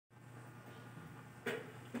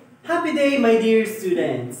Happy day, my dear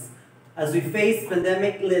students! As we face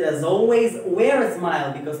pandemic, let us always wear a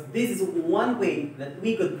smile because this is one way that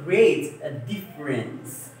we could create a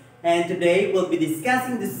difference. And today we'll be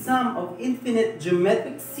discussing the sum of infinite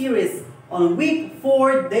geometric series on week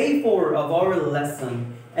 4, day 4 of our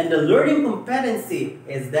lesson. And the learning competency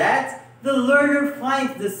is that the learner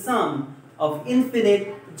finds the sum of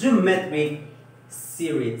infinite geometric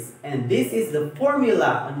series. And this is the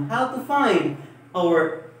formula on how to find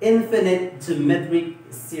our infinite geometric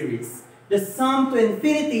series. The sum to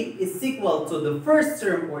infinity is equal to the first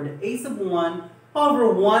term, or the a sub 1, over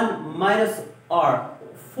 1 minus r.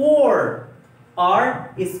 For r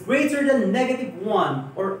is greater than negative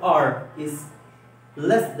 1 or r is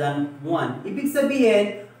less than 1. Ibig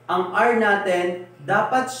sabihin, ang r natin,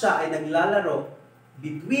 dapat siya ay naglalaro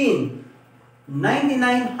between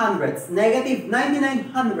 99 hundredths, negative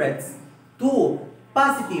 99 hundredths to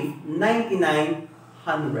positive 99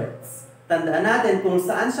 hundredths. Tandaan natin kung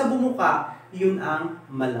saan siya bumuka, yun ang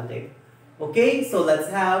malaki. Okay, so let's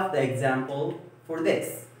have the example for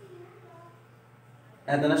this.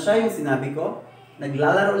 Ito na siya yung sinabi ko.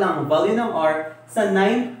 Naglalaro lang ang value ng r sa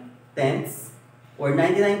 9 tenths or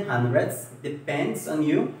 99 hundredths, depends on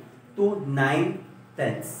you, to 9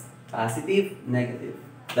 tenths. Positive, negative.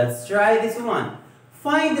 Let's try this one.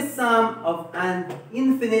 Find the sum of an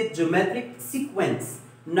infinite geometric sequence,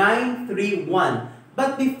 9, 3, 1.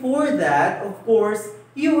 But before that, of course,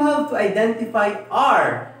 you have to identify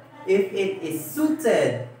r if it is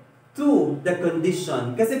suited to the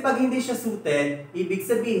condition. Kasi pag hindi siya suited, ibig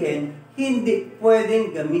sabihin, hindi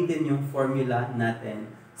pwedeng gamitin yung formula natin.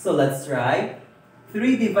 So let's try.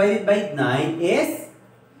 3 divided by 9 is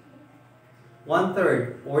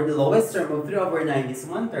 1/3, or the lowest term of 3 over 9 is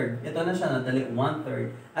 1/3. Ito na siya, nadali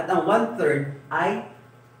 1/3. At ang 1/3 ay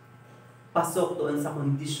pasok doon sa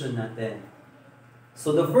condition natin.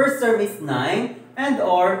 So the first term is 9 and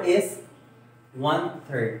r is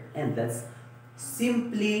 1/3. And let's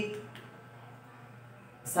simply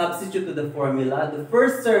substitute to the formula. The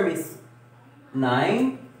first term is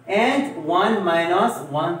 9 and 1 minus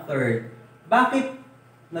 1/3. Bakit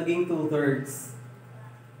naging 2/3?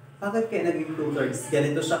 Bakit kaya naging 2/3?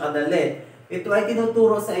 Ganito siya kadali. Ito ay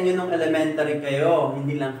tinuturo sa inyo ng elementary kayo.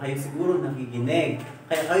 Hindi lang kayo siguro nakikinig.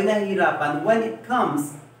 Kaya kayo nahihirapan when it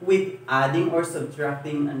comes with adding or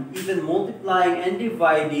subtracting and even multiplying and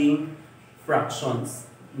dividing fractions.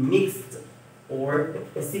 Mixed or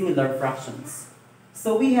similar fractions.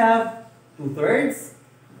 So we have 2/3.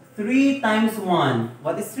 3 times 1.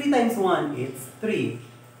 What is 3 times 1? It's 3.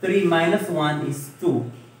 3 minus 1 is 2.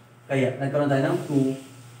 Kaya nagkaroon tayo ng 2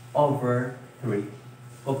 over 3.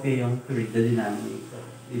 Kopya yung 3, the denominator.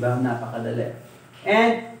 Diba? Napakadali.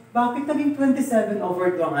 And bakit naging 27 over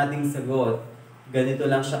 2 ang ating sagot? Ganito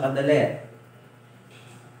lang siya kadali.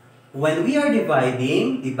 When we are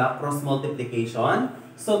dividing, diba, cross multiplication,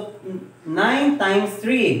 so 9 times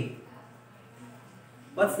 3.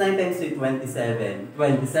 What's 9 times 3? 27.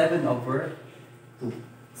 27 over 2.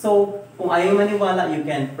 So, kung ayaw maniwala, you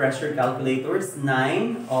can press your calculators.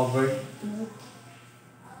 9 over 2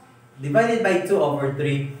 divided by 2 over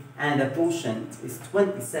 3, and the quotient is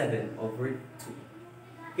 27 over 2.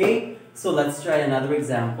 Okay? So, let's try another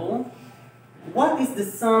example. What is the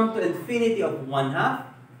sum to infinity of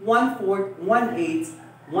 1/2, 1/4, 1/8,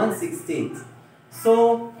 1/16?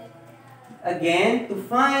 So, again, to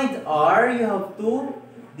find r, you have to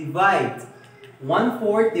divide.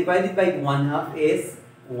 1/4 divided by 1/2 is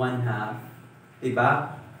 1/2.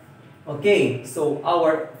 Diba? Okay, so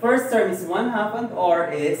our first term is 1/2 and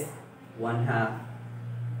r is 1/2.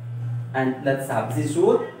 And let's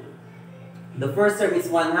substitute. The first term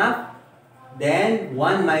is 1/2. Then,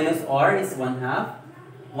 1 minus r is 1/2.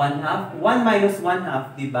 1/2. 1 minus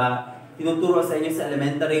 1/2, diba? Tinuturo sa inyo sa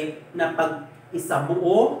elementary na pag isa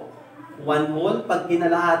buo, 1 whole, pag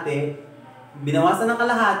kinalahati, binawasan ng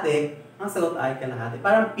kalahati, ang sagot ay kalahati.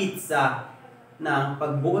 Parang pizza na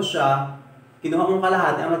pag buo siya, kinuha mong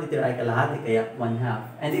kalahati, ang matitira ay kalahati, kaya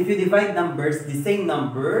 1/2. And if you divide numbers, the same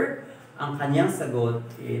number, ang kanyang sagot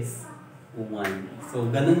is 1. So,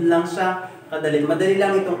 ganun lang siya kadali. Madali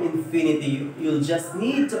lang itong infinity. You'll just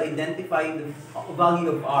need to identify the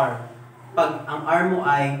value of r. Pag ang r mo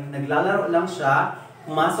ay naglalaro lang siya,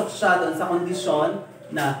 pumasok siya doon sa kondisyon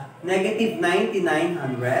na negative 99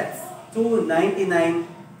 hundredths to 99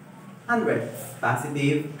 hundredths.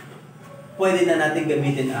 Positive. Pwede na natin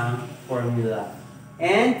gamitin ang formula.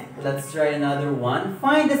 And let's try another one.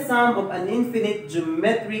 Find the sum of an infinite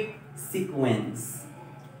geometric sequence.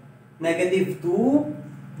 Negative 2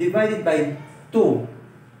 divided by 2.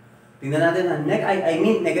 Tingnan natin ang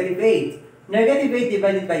negative 8. Negative 8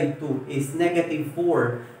 divided by 2 is negative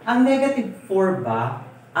 4. Ang negative 4 ba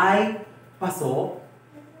ay pasok?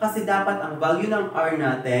 Kasi dapat ang value ng R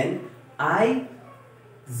natin ay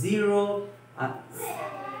 99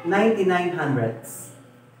 hundredths.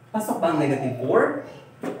 Pasok ba ang negative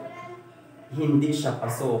 4? Hindi siya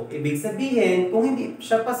pasok. Ibig sabihin, kung hindi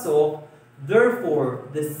siya pasok,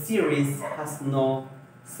 therefore, the series has no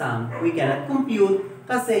sum. We cannot compute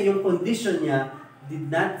kasi yung condition niya did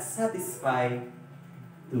not satisfy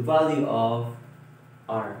the value of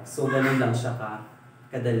R. So, ganun lang siya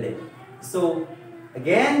kadali. So,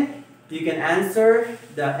 again, you can answer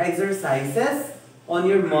the exercises on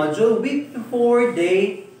your module week 4,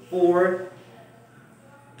 day 4.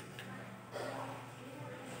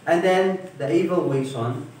 And then, the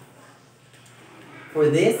evaluation for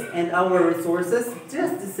this and our resources,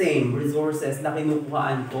 just the same resources na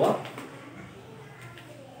kinukuhaan ko.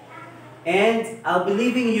 And I'll be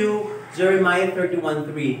leaving you Jeremiah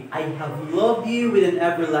 31:3. I have loved you with an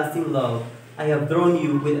everlasting love. I have drawn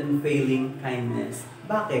you with unfailing kindness.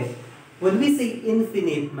 Bakit? When we say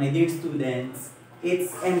infinite, my dear students,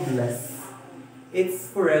 it's endless. It's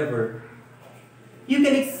forever. You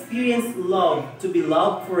can experience love to be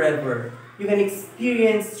loved forever. You can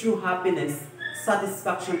experience true happiness,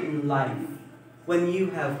 satisfaction in life when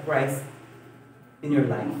you have Christ in your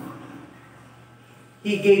life.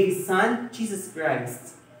 He gave His Son, Jesus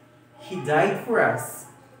Christ. He died for us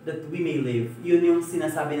that we may live. Yun yung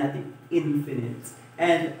sinasabi natin, infinite.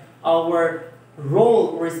 And our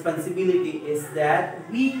role or responsibility is that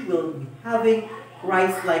we will be having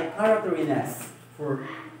Christ-like character in us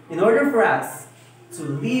in order for us to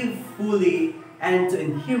live fully and to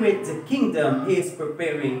inherit the kingdom He is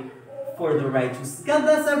preparing for the righteous. God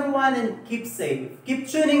bless everyone and keep safe. Keep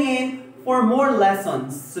tuning in for more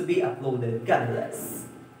lessons to be uploaded. God bless.